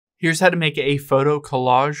Here's how to make a photo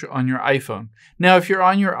collage on your iPhone. Now, if you're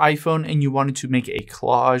on your iPhone and you wanted to make a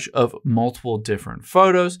collage of multiple different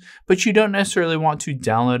photos, but you don't necessarily want to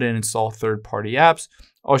download and install third-party apps,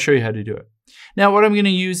 I'll show you how to do it. Now, what I'm going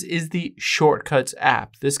to use is the Shortcuts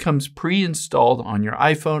app. This comes pre-installed on your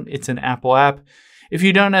iPhone. It's an Apple app. If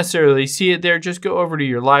you don't necessarily see it there, just go over to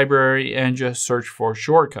your library and just search for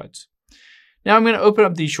Shortcuts. Now, I'm going to open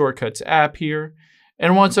up the Shortcuts app here.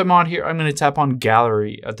 And once I'm on here, I'm going to tap on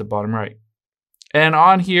Gallery at the bottom right. And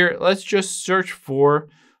on here, let's just search for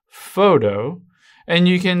photo. And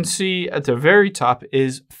you can see at the very top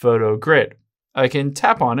is photo grid. I can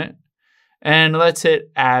tap on it and let's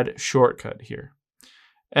hit add shortcut here.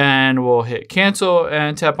 And we'll hit cancel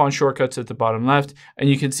and tap on shortcuts at the bottom left. And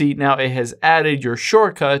you can see now it has added your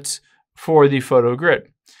shortcuts for the photo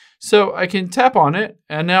grid. So I can tap on it.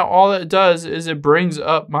 And now all it does is it brings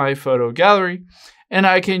up my photo gallery. And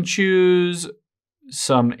I can choose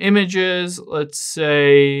some images. Let's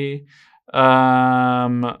say,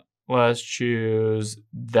 let's choose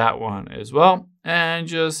that one as well. And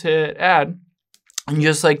just hit add. And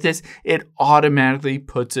just like this, it automatically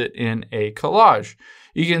puts it in a collage.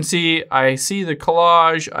 You can see, I see the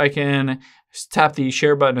collage. I can tap the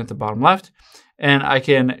share button at the bottom left. And I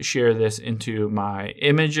can share this into my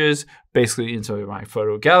images, basically into my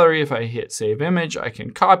photo gallery. If I hit save image, I can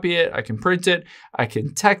copy it, I can print it, I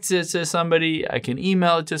can text it to somebody, I can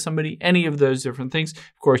email it to somebody, any of those different things.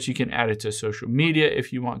 Of course, you can add it to social media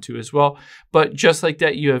if you want to as well. But just like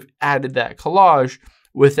that, you have added that collage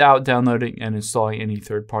without downloading and installing any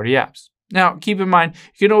third-party apps. Now, keep in mind,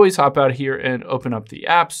 you can always hop out here and open up the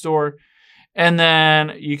App Store, and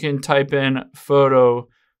then you can type in photo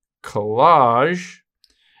collage,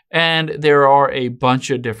 and there are a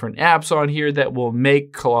bunch of different apps on here that will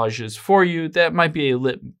make collages for you that might be a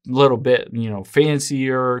little bit,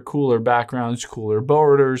 fancier, cooler backgrounds, cooler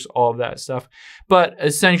borders, all of that stuff. But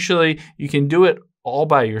essentially, you can do it all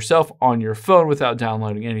by yourself on your phone without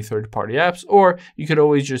downloading any third-party apps, or you could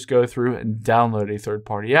always just go through and download a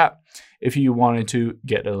third-party app if you wanted to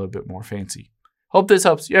get a little bit more fancy. Hope this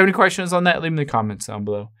helps. If you have any questions on that, leave them in the comments down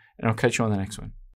below, and I'll catch you on the next one.